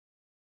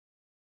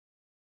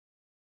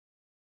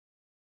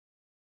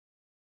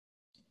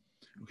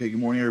Okay, good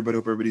morning, everybody.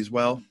 Hope everybody's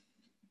well.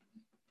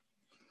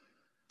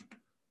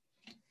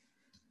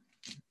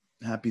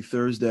 Happy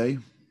Thursday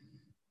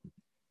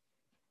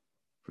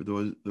for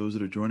those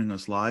that are joining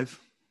us live.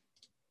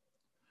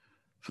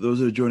 For those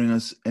that are joining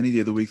us any day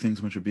of the week, thanks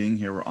so much for being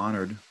here. We're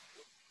honored.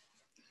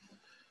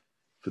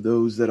 For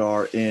those that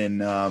are in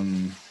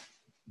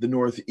the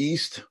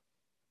Northeast,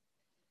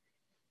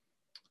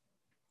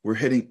 we're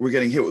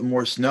getting hit with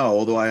more snow,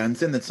 although I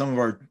understand that some of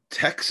our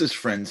Texas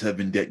friends have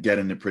been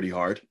getting it pretty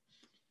hard.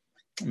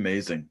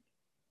 Amazing.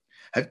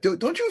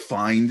 Don't you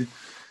find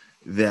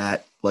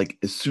that, like,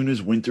 as soon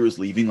as winter is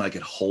leaving, like,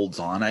 it holds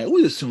on? I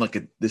always assume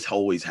this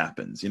always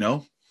happens,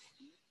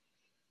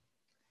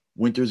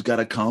 Winter's got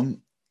to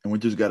come and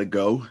winter's got to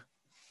go.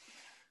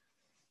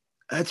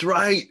 That's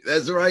right.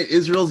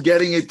 Israel's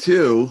getting it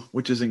too,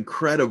 which is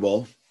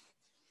incredible.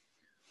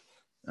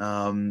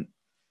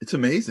 It's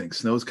amazing.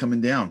 Snow's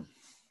coming down.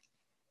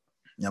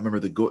 Now remember,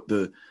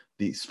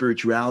 the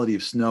spirituality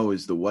of snow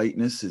is the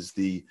whiteness, is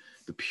the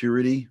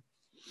purity.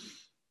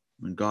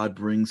 When God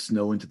brings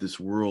snow into this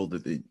world,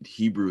 the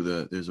Hebrew,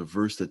 there's a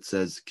verse that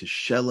says,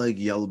 "Kesheleg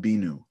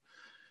yalbinu."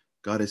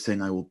 God is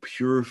saying, "I will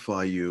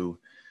purify you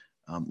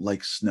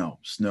like snow."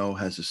 Snow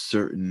has a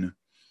certain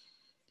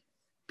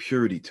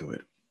purity to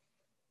it.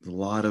 There's a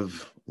lot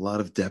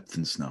of depth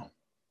in snow.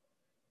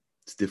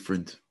 It's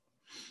different.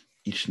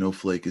 Each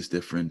snowflake is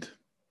different.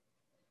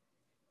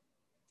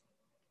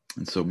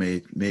 And so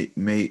may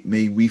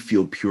we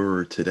feel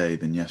purer today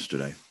than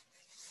yesterday.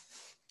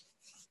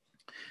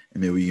 And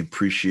may we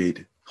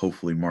appreciate,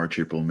 hopefully, March,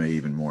 April, May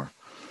even more.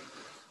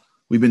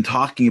 We've been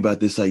talking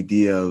about this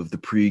idea of the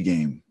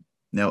pregame.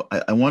 Now,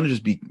 I want to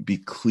just be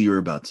clear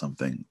about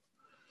something.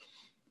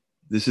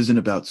 This isn't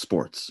about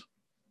sports.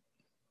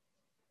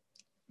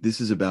 This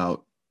is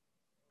about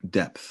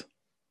depth.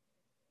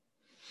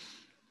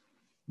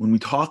 When we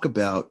talk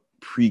about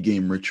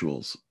pregame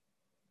rituals,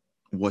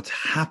 what's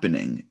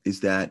happening is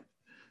that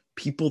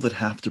people that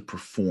have to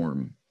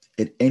perform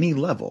at any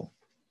level,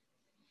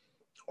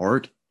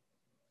 art,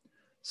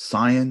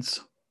 science,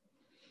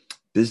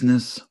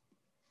 business,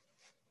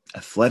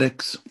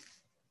 athletics,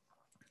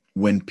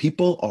 when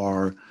people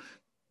are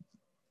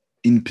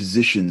in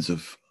positions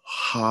of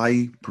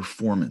high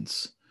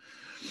performance,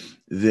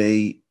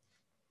 they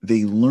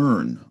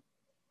learn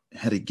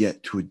how to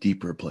get to a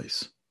deeper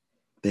place.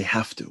 They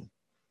have to.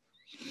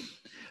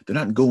 They're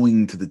not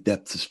going to the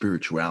depths of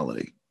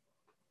spirituality,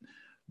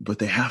 but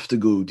they have to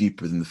go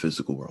deeper than the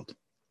physical world.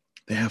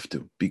 They have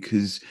to,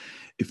 because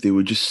if they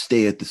would just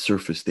stay at the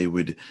surface, they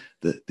would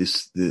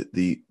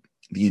the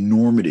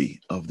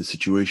enormity of the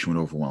situation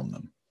would overwhelm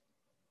them.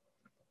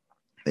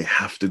 They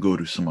have to go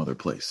to some other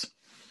place.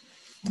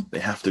 They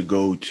have to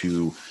go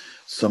to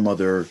some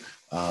other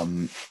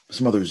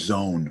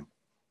zone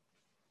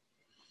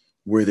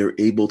where they're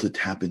able to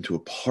tap into a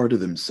part of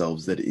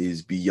themselves that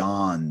is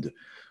beyond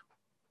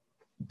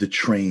the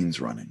trains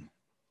running.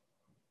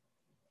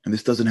 And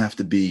this doesn't have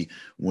to be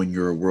when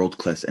you're a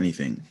world-class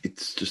anything.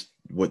 It's just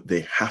what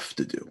they have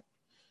to do.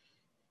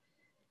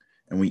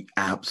 And we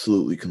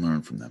absolutely can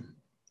learn from them.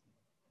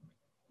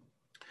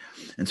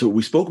 And so what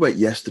we spoke about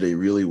yesterday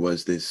really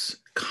was this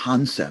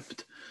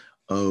concept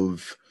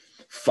of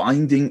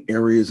finding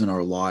areas in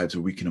our lives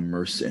where we can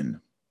immerse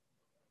in.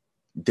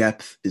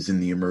 Depth is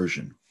in the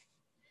immersion.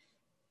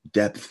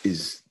 Depth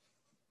is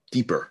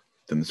deeper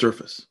than the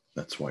surface.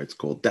 That's why it's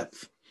called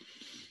depth.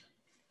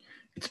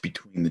 It's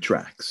between the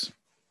tracks.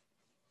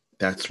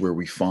 That's where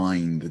we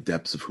find the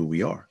depths of who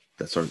we are.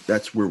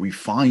 That's where we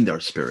find our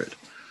spirit.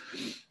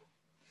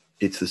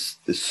 It's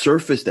the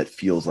surface that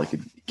feels like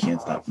it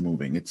can't stop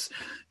moving. It's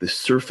the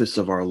surface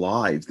of our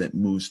lives that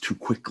moves too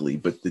quickly,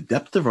 but the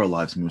depth of our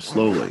lives moves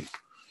slowly.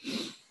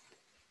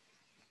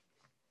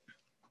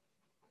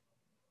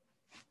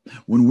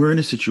 When we're in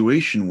a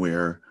situation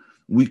where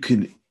we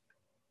could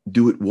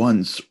do it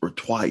once or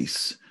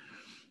twice,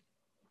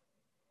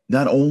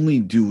 not only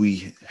do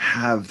we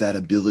have that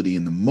ability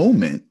in the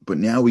moment, but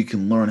now we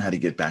can learn how to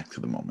get back to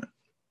the moment,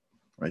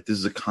 right? This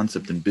is a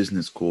concept in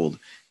business called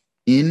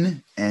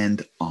in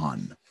and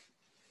on.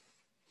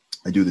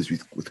 I do this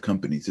with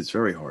companies. It's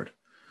very hard.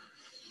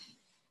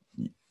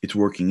 It's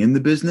working in the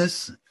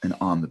business and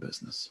on the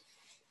business,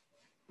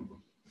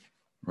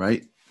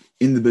 right?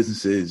 In the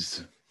business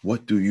is,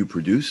 what do you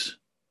produce?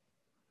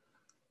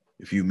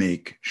 If you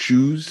make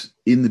shoes,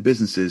 in the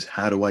business is,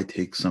 how do I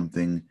take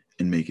something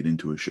and make it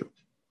into a shoe?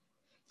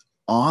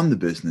 On the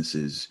business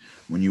is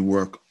when you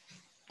work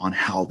on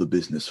how the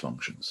business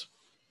functions.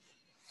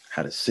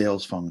 How does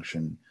sales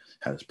function?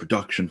 How does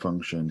production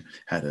function?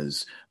 How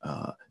does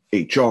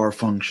HR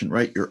function,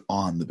 right? You're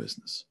on the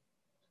business.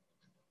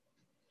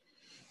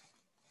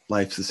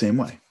 Life's the same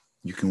way.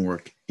 You can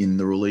work in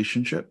the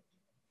relationship.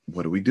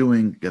 What are we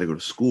doing? Got to go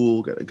to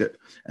school,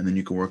 and then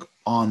you can work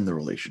on the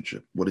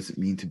relationship. What does it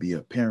mean to be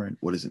a parent?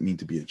 What does it mean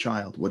to be a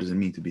child? What does it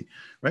mean to be,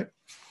 right?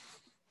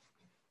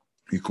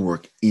 You can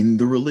work in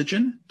the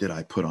religion. Did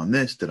I put on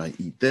this? Did I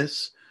eat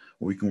this?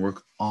 Or we can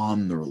work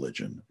on the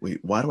religion.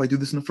 Wait, why do I do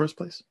this in the first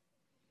place?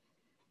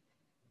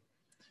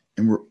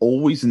 And we're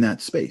always in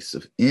that space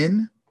of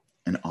in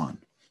and on.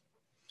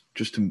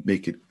 Just to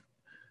make it,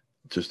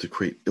 just to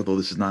create, although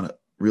this is not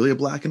really a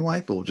black and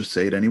white, but we'll just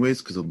say it anyways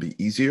because it'll be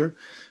easier,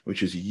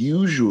 which is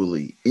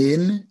usually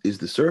in is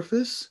the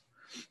surface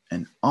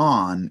and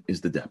on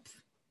is the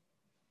depth.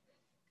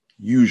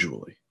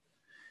 Usually.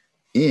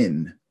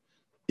 In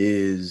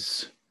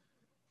is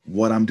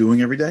what I'm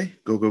doing every day.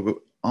 Go, go,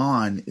 go.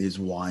 On is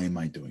why am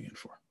I doing it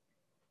for?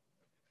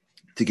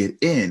 To get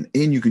in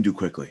you can do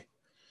quickly.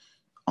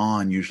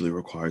 On usually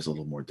requires a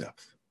little more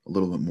depth, a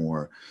little bit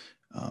more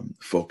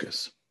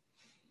focus.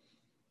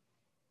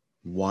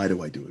 Why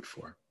do I do it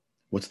for?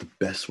 What's the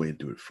best way to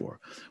do it for?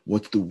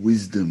 What's the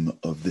wisdom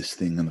of this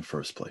thing in the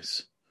first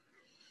place?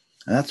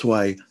 And that's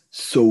why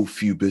so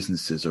few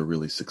businesses are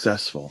really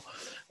successful,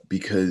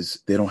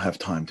 because they don't have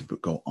time to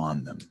go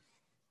on them.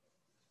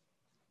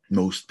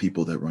 Most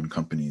people that run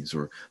companies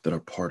or that are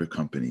part of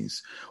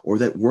companies or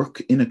that work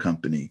in a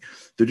company,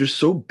 they're just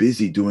so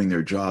busy doing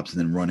their jobs and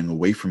then running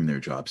away from their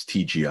jobs,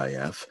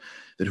 TGIF,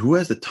 that who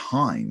has the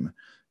time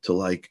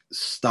to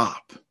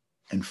stop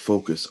and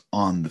focus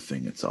on the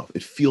thing itself?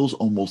 It feels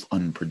almost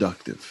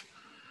unproductive.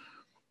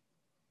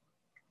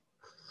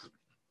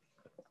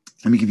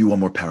 Let me give you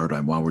one more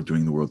paradigm while we're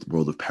doing the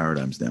world of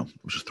paradigms now.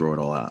 We'll just throw it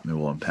all out and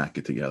we'll unpack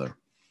it together.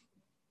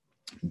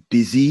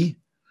 Busy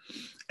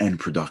and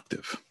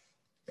productive.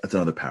 That's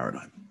another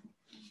paradigm.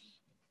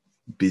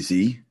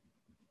 Busy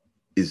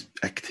is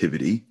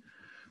activity.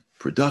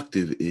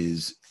 Productive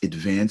is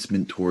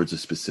advancement towards a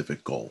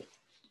specific goal.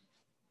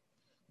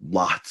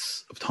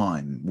 Lots of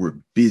time we're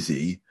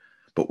busy,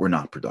 but we're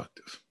not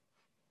productive.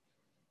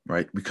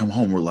 Right? We come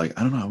home, we're like,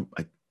 I don't know,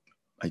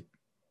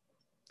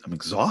 I'm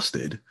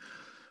exhausted,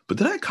 but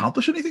did I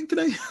accomplish anything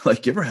today? You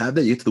ever have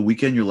that? You get to the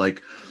weekend, you're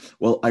like,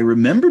 well, I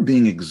remember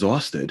being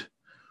exhausted.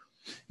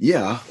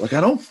 Yeah, I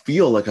don't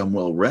feel like I'm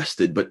well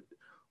rested, but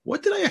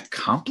what did I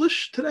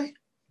accomplish today?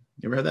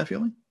 You ever had that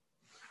feeling?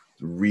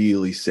 It's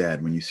really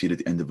sad when you see it at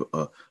the end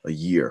of a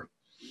year.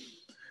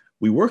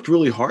 We worked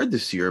really hard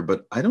this year,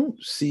 but I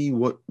don't see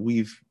what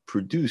we've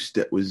produced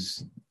that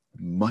was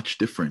much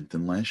different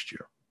than last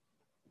year.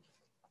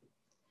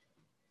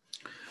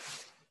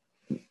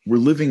 We're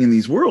living in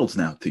these worlds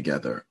now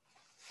together,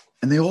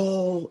 and they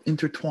all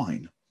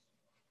intertwine.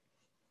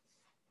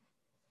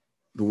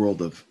 The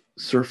world of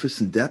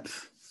surface and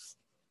depth,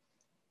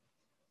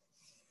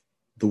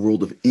 the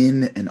world of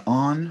in and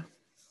on,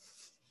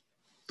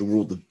 the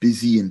world of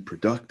busy and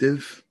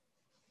productive.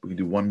 We can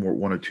do one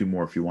or two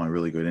more if you want to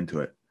really get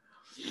into it.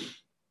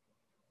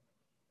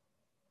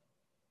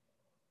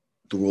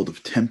 The world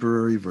of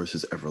temporary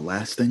versus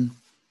everlasting.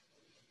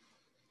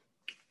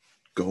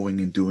 Going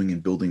and doing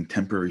and building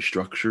temporary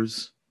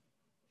structures,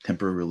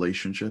 temporary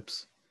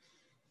relationships,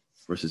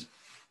 versus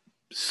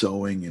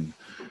sowing and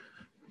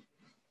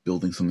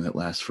building something that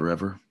lasts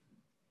forever.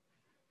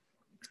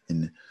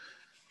 And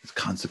this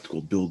concept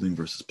called building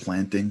versus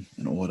planting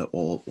and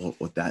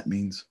what that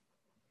means.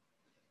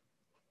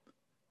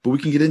 But we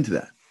can get into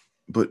that.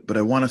 But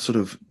I want to sort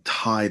of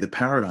tie the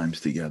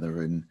paradigms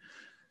together and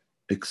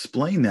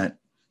explain that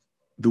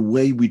the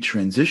way we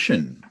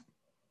transition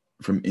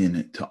from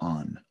in to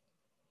on,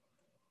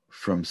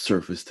 from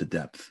surface to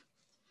depth,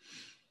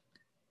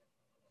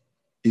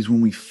 is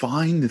when we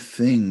find the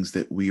things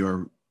that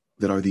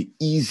are the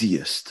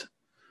easiest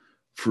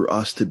for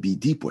us to be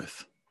deep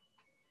with.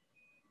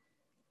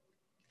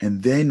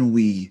 And then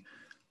we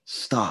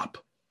stop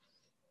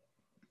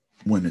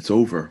when it's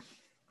over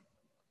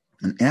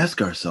and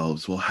ask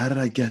ourselves, well, how did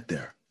I get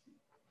there?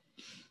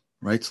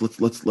 Right? So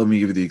let me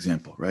give you the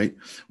example, right?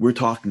 We're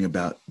talking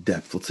about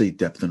depth. Let's say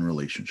depth in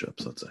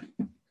relationships, let's say.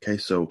 Okay,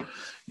 so,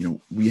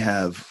 we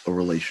have a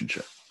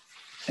relationship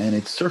and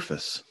it's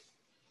surface.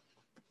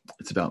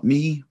 It's about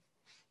me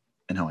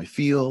and how I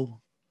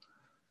feel,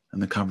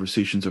 and the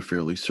conversations are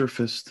fairly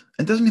surfaced.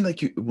 And it doesn't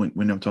mean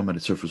when I'm talking about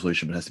a surface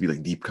relationship, it has to be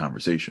deep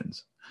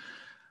conversations.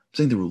 I'm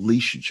saying the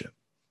relationship.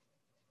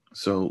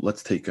 So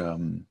let's take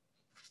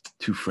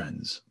two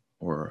friends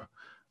or,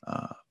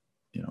 a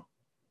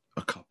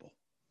couple.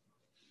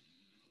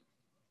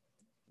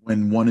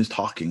 When one is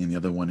talking and the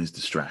other one is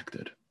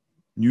distracted,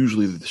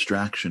 usually the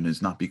distraction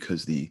is not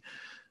because the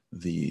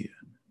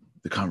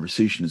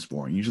conversation is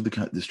boring. Usually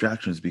the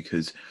distraction is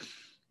because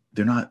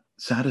they're not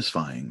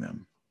satisfying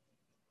them.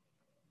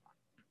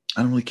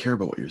 I don't really care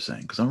about what you're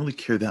saying because I don't really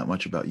care that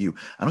much about you.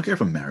 I don't care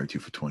if I'm married to you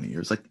for 20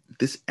 years.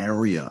 This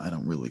area, I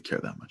don't really care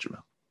that much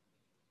about.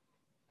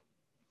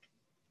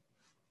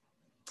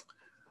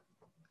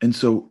 And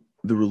so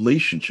the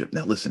relationship,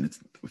 now listen,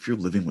 if you're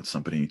living with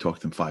somebody and you talk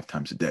to them 5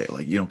 times a day,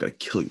 you don't got to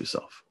kill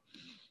yourself.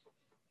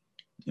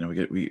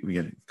 We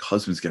get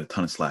husbands get a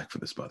ton of slack for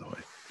this, by the way.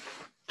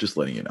 Just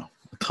letting you know,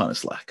 a ton of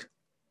slack.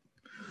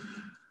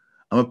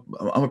 I'm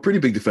a pretty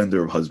big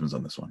defender of husbands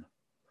on this one.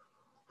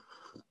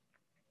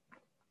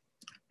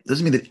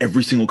 Doesn't mean that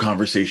every single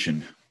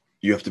conversation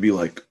you have to be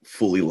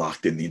fully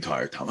locked in the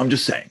entire time. I'm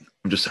just saying.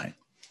 I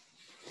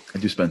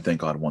do spend,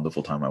 thank God, a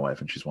wonderful time with my wife,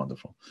 and she's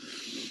wonderful.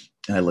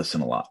 And I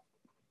listen a lot.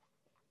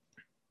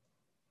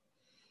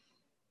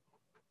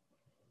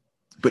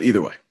 But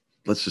either way,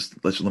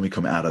 let me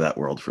come out of that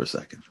world for a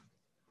second.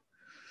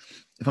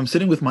 if I'm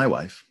sitting with my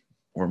wife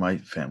or my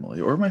family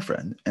or my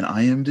friend and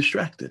I am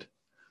distracted,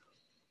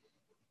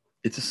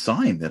 it's a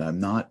sign that I'm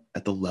not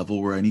at the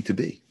level where I need to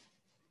be,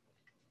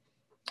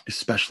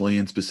 especially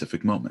in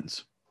specific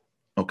moments.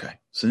 Okay,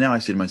 so now I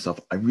say to myself,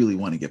 I really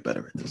want to get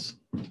better at this.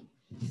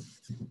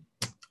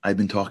 I've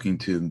been talking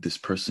to this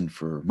person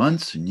for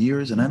months and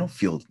years, and I don't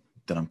feel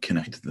that I'm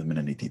connected to them in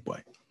any deep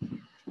way.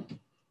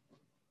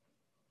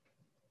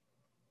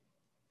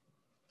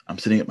 I'm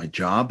sitting at my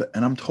job,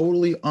 and I'm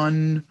totally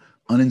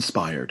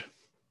uninspired.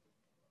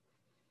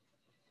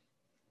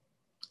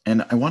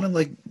 And I want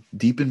to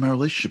deepen my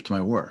relationship to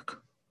my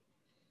work.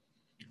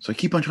 So I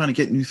keep on trying to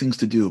get new things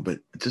to do, but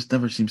it just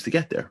never seems to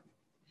get there.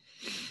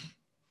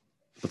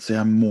 Let's say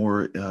I'm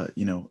more,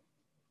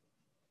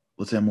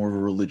 let's say I'm more of a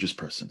religious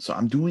person. So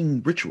I'm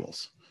doing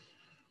rituals.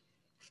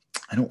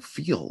 I don't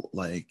feel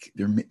like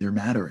they're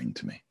mattering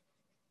to me,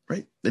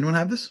 right? Anyone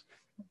have this?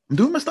 I'm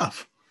doing my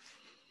stuff.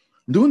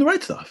 I'm doing the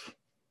right stuff.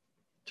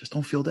 Just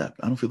don't feel depth.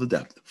 I don't feel the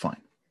depth.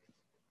 Fine.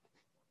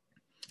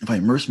 If I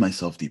immerse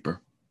myself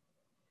deeper,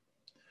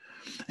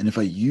 and if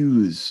I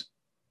use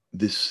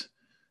this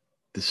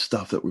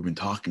stuff that we've been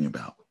talking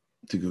about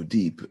to go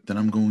deep, then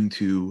I'm going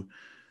to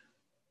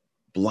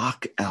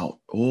block out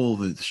all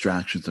the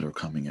distractions that are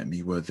coming at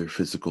me, whether they're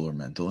physical or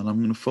mental, and I'm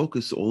going to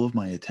focus all of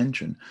my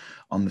attention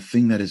on the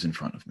thing that is in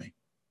front of me.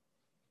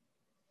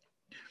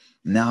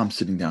 Now I'm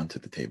sitting down to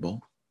the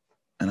table,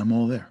 and I'm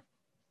all there.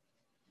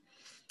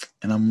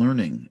 And I'm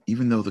learning,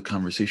 even though the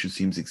conversation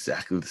seems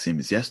exactly the same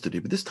as yesterday,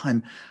 but this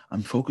time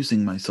I'm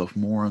focusing myself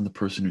more on the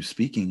person who's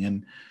speaking.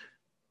 And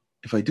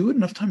if I do it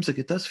enough times,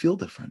 it does feel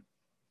different.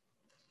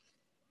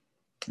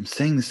 I'm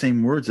saying the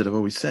same words that I've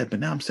always said,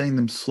 but now I'm saying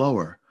them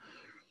slower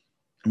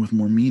and with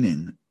more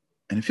meaning,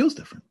 and it feels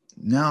different.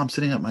 Now I'm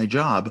sitting at my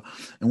job,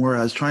 and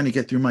whereas trying to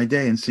get through my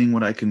day and seeing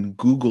what I can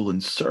Google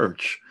and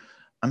search,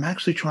 I'm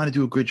actually trying to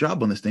do a great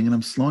job on this thing, and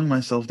I'm slowing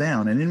myself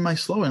down. And in my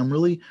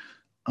slowing,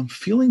 I'm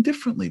feeling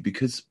differently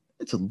because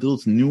it's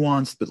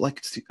nuanced, but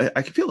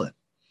I can feel it.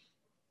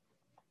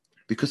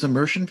 Because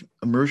immersion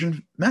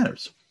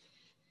matters.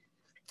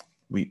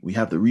 We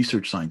have the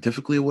research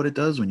scientifically of what it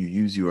does when you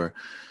use your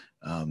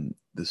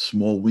the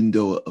small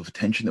window of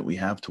attention that we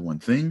have to one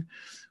thing.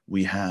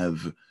 We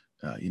have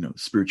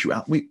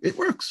spirituality. It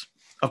works.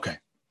 Okay.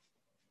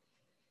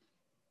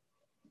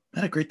 I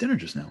had a great dinner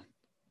just now.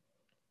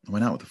 I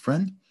went out with a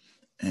friend,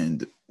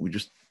 and we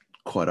just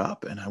caught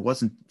up, and I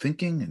wasn't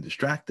thinking and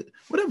distracted.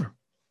 Whatever.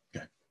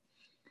 Okay.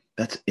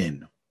 That's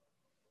in.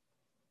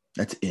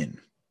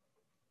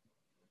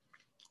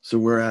 So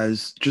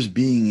whereas just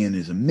being in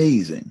is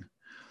amazing,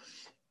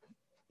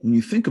 when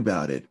you think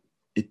about it,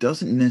 it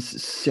doesn't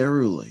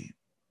necessarily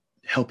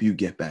help you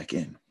get back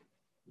in.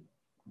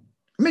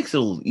 It makes it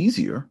a little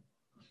easier.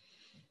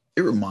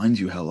 It reminds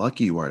you how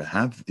lucky you are to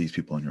have these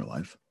people in your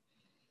life.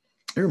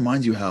 It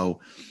reminds you how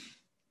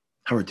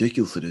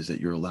ridiculous it is that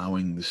you're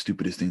allowing the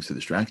stupidest things to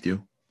distract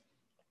you.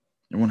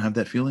 Everyone have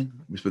that feeling?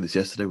 We spoke this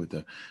yesterday with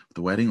the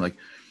wedding. That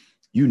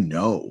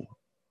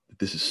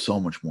this is so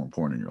much more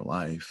important in your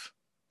life.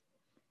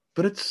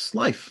 But it's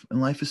life,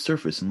 and life is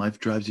surface, and life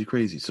drives you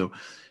crazy. So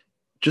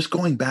just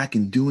going back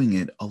and doing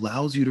it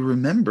allows you to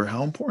remember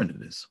how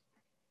important it is.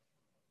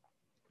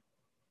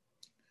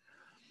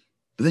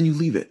 But then you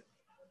leave it.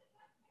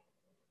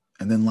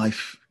 And then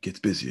life gets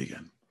busy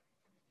again.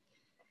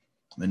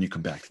 And then you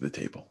come back to the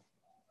table.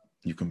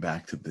 You come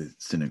back to the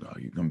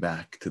synagogue. You come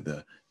back to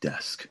the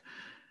desk.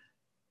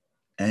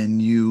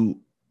 And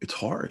it's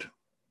hard.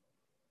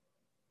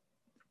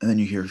 And then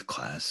you hear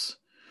class,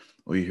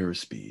 or you hear a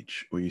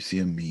speech, or you see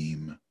a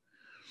meme,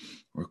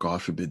 or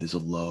God forbid there's a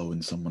low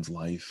in someone's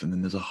life, and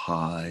then there's a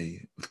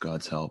high with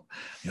God's help.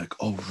 You're like,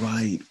 oh,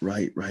 right.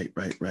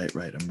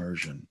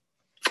 Immersion.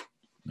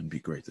 It'll be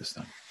great this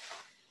time.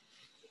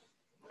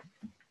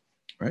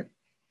 Right?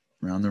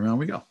 Round and round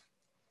we go.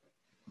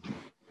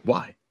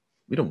 Why?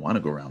 We don't want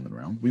to go round and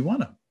round. We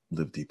want to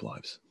live deep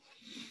lives.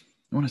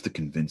 No one has to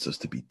convince us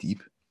to be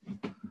deep.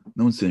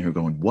 No one's sitting here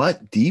going,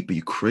 what? Deep? Are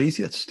you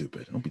crazy? That's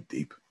stupid. Don't be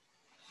deep.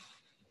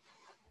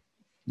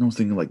 No one's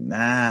thinking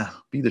nah,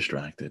 be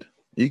distracted.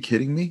 Are you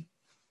kidding me?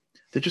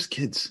 They're just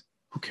kids.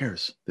 Who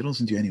cares? They don't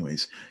listen to you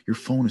anyways. Your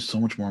phone is so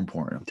much more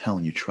important. I'm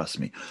telling you, trust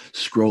me.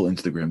 Scroll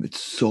Instagram. It's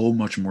so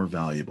much more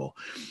valuable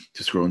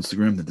to scroll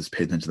Instagram than just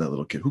pay attention to that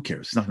little kid. Who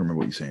cares? He's not going to remember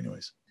what you say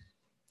anyways.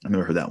 I've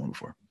never heard that one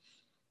before.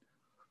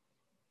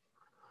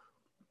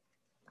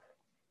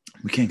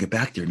 We can't get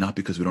back there, not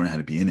because we don't know how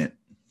to be in it.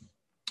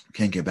 We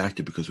can't get back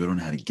there because we don't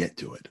know how to get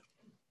to it.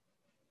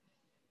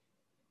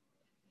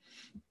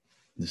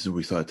 This is what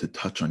we thought to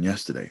touch on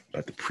yesterday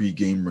about the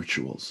pre-game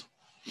rituals.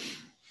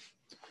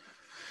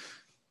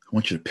 I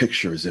want you to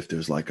picture as if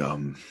there's like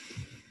a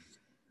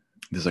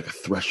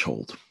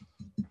threshold.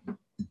 I think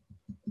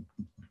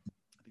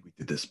we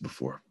did this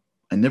before.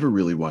 I never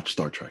really watched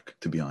Star Trek,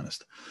 to be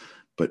honest.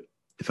 But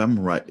if I'm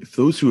right, if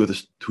those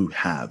who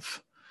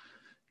have,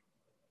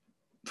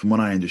 from what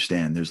I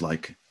understand, there's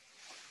like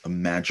a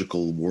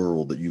magical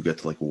world that you get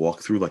to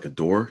walk through, like a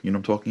door. You know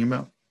what I'm talking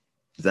about?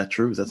 Is that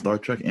true? Is that Star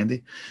Trek,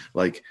 Andy?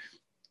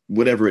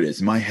 whatever it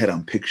is, in my head,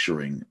 I'm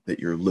picturing that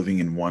you're living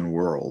in one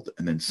world,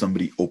 and then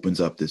somebody opens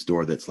up this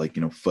door that's like,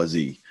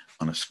 fuzzy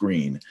on a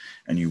screen,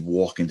 and you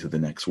walk into the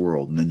next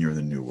world, and then you're in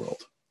the new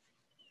world.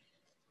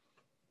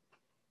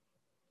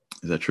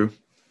 Is that true?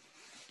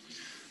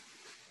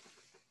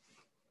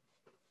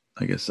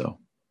 I guess so.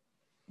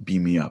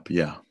 Beam me up.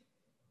 Yeah.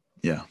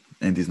 Yeah.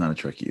 Andy's not a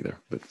Trekkie either,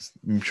 but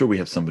I'm sure we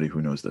have somebody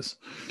who knows this.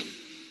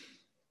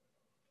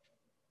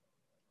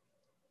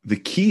 The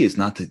key is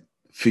not to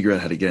figure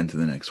out how to get into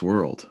the next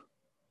world.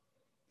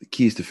 The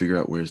key is to figure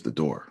out where's the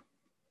door.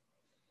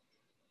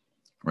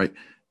 Right?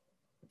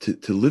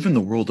 To live in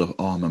the world of,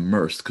 oh, I'm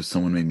immersed because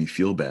someone made me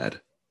feel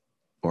bad,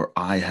 or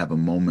I have a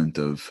moment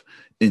of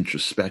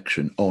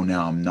introspection. Oh,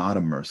 now I'm not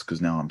immersed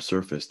because now I'm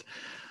surfaced.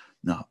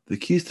 No, the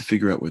key is to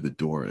figure out where the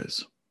door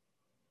is.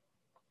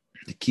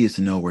 The key is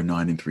to know where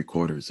 9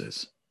 3/4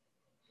 is,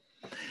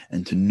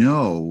 and to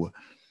know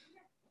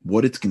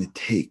what it's going to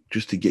take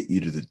just to get you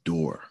to the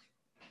door.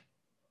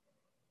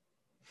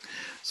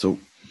 So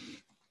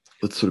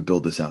let's sort of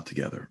build this out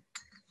together.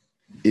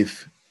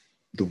 If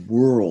the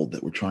world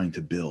that we're trying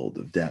to build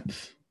of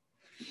depth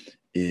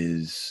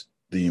is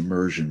the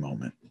immersion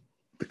moment,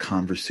 the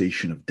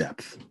conversation of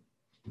depth,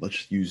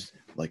 let's use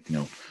let's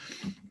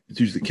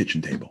use the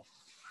kitchen table.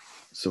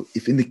 So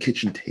if in the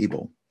kitchen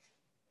table,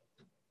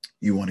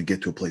 you want to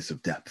get to a place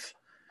of depth,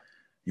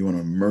 you want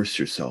to immerse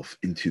yourself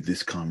into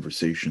this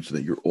conversation so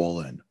that you're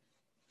all in.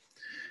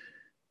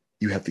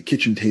 You have the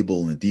kitchen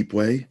table in a deep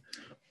way,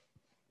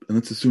 and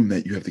let's assume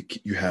that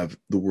you have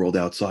the world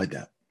outside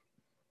that,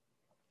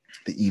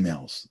 the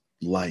emails,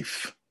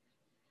 life.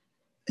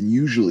 And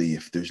usually,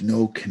 if there's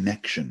no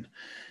connection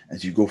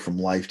as you go from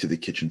life to the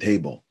kitchen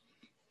table,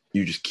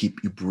 you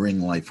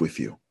bring life with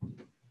you.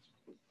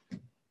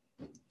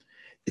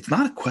 It's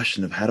not a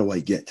question of how do I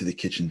get to the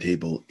kitchen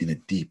table in a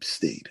deep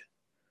state.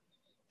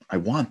 I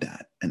want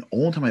that. And the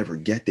only time I ever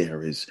get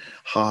there is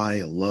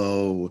high,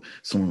 low,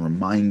 someone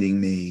reminding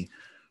me.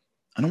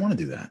 I don't want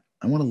to do that.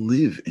 I want to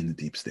live in the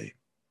deep state.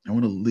 I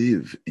want to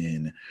live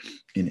in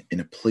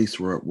a place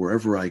where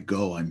wherever I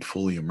go, I'm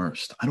fully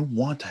immersed. I don't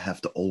want to have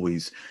to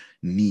always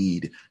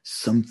need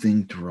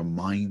something to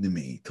remind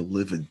me to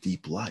live a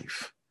deep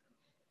life.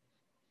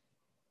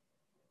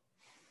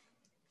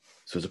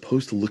 So as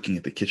opposed to looking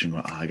at the kitchen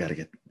going, I gotta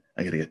get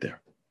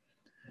there.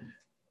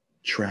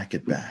 Track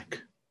it back.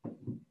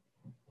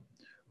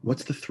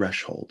 What's the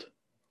threshold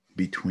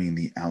between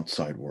the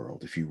outside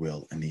world, if you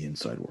will, and the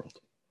inside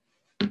world?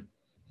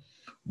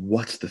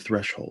 What's the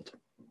threshold?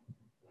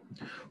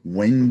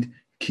 What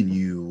can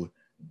you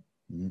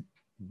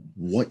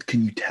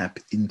tap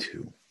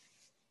into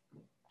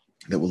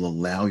that will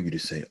allow you to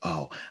say,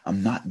 oh,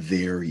 I'm not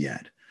there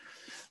yet,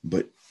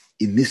 but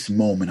in this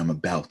moment, I'm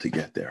about to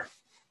get there.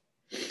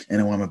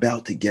 And when I'm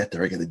about to get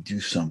there, I got to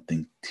do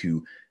something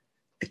to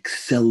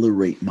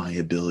accelerate my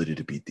ability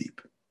to be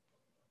deep.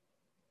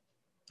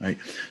 Right?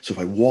 So if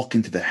I walk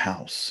into the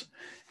house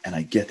and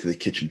I get to the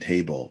kitchen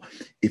table,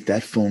 if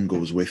that phone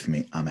goes with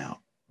me, I'm out.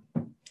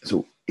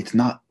 So it's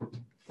not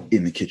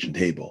in the kitchen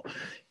table.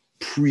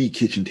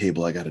 Pre-kitchen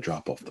table, I got to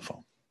drop off the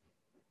phone.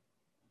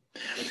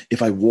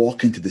 If I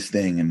walk into this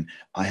thing and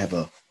I have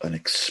an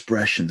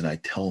expression that I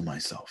tell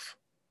myself,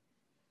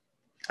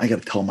 I got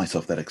to tell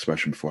myself that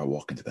expression before I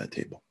walk into that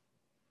table.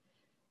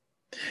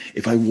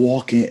 If I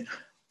walk in,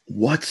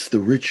 what's the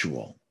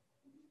ritual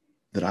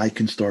that I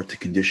can start to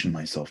condition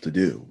myself to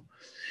do?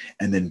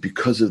 And then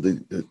because of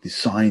the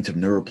science of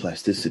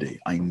neuroplasticity,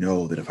 I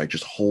know that if I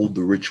just hold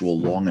the ritual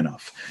long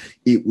enough,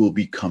 it will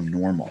become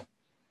normal.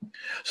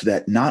 So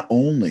that not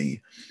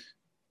only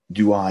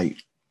do I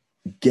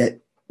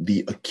get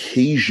the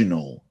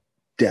occasional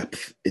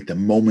depth at the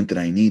moment that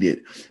I need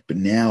it, but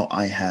now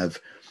I have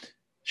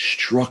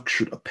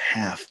structured a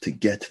path to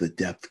get to the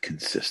depth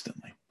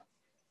consistently.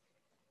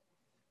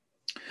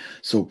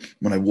 So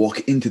when I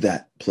walk into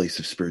that place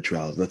of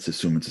spirituality, let's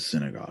assume it's a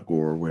synagogue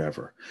or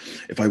whatever.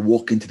 If I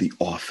walk into the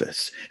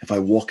office, if I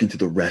walk into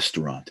the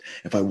restaurant,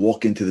 if I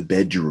walk into the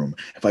bedroom,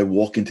 if I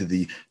walk into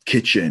the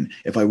kitchen,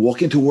 if I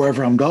walk into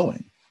wherever I'm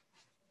going,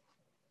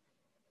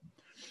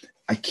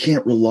 I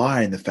can't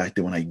rely on the fact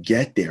that when I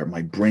get there,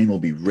 my brain will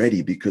be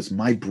ready, because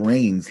my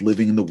brain's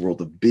living in the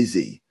world of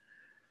busy.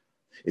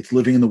 It's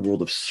living in the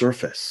world of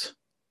surface.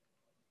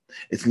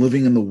 It's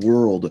living in the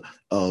world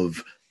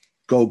of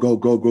go,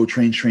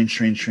 trains.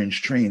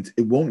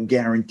 It won't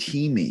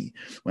guarantee me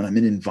when I'm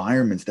in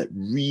environments that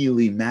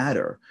really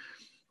matter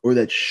or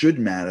that should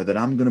matter that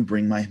I'm going to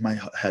bring my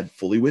head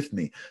fully with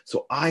me.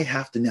 So I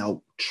have to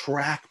now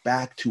track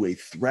back to a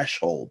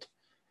threshold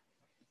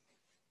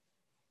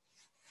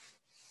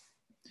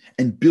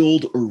and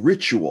build a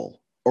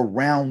ritual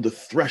around the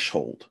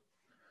threshold,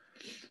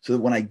 so that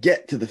when I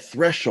get to the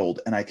threshold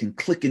and I can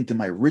click into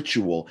my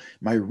ritual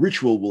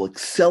will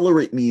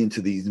accelerate me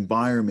into the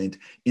environment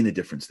in a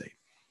different state.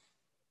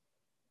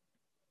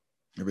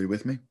 Everybody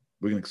with me?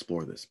 We're going to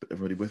explore this, but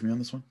everybody with me on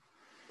this one?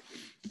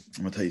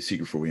 I'm going to tell you a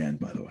secret before we end,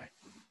 by the way.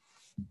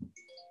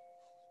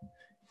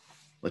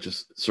 Let's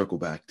just circle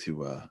back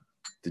to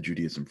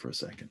Judaism for a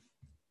second.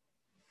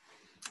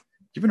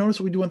 You ever notice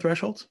what we do on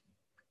thresholds?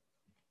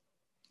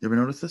 You ever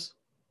notice this?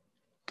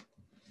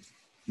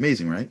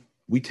 Amazing, right?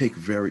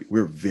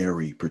 We're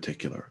very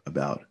particular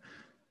about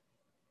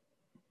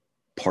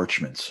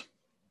parchments.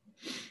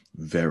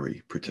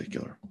 Very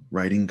particular.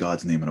 Writing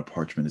God's name on a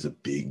parchment is a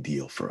big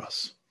deal for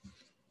us.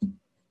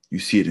 You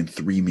see it in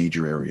three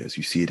major areas.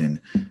 You see it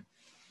in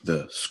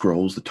the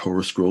scrolls, the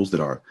Torah scrolls that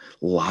are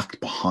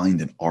locked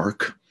behind an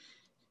ark,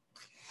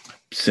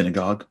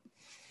 synagogue.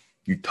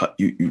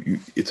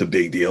 It's a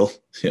big deal.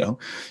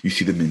 You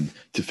see them in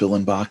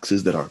tefillin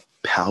boxes that are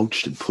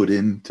pouched and put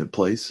into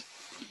place,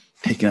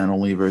 taken out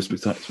only a very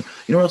specific time.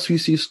 You know where else you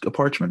see a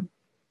parchment?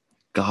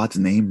 God's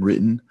name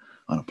written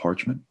on a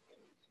parchment.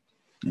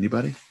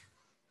 Anybody?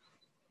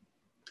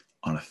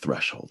 On a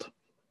threshold.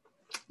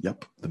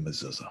 Yep, the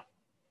mezuzah.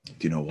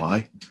 Do you know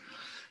why?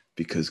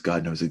 Because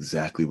God knows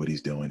exactly what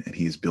he's doing, and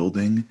he's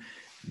building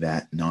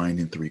that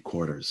 9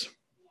 3/4.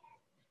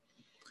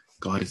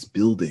 God is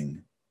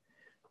building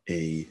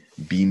a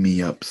beam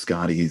me up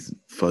Scotty's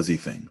fuzzy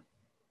thing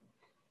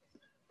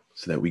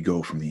so that we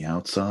go from the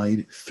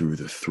outside through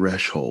the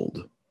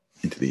threshold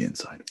into the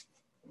inside.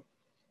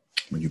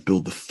 When you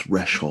build the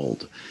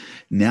threshold,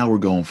 now we're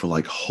going for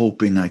like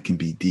hoping I can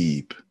be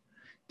deep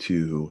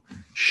to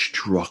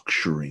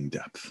structuring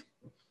depth.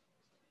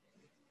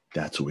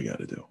 That's what we got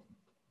to do.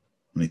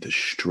 We need to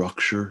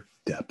structure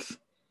depth.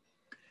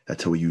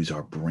 That's how we use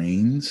our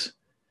brains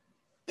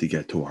to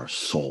get to our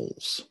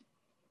souls,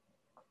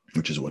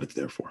 which is what it's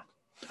there for.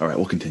 All right,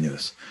 we'll continue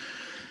this.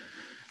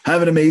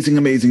 Have an amazing,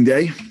 amazing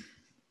day.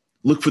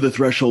 Look for the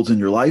thresholds in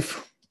your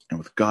life. And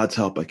with God's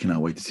help, I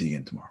cannot wait to see you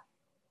again tomorrow.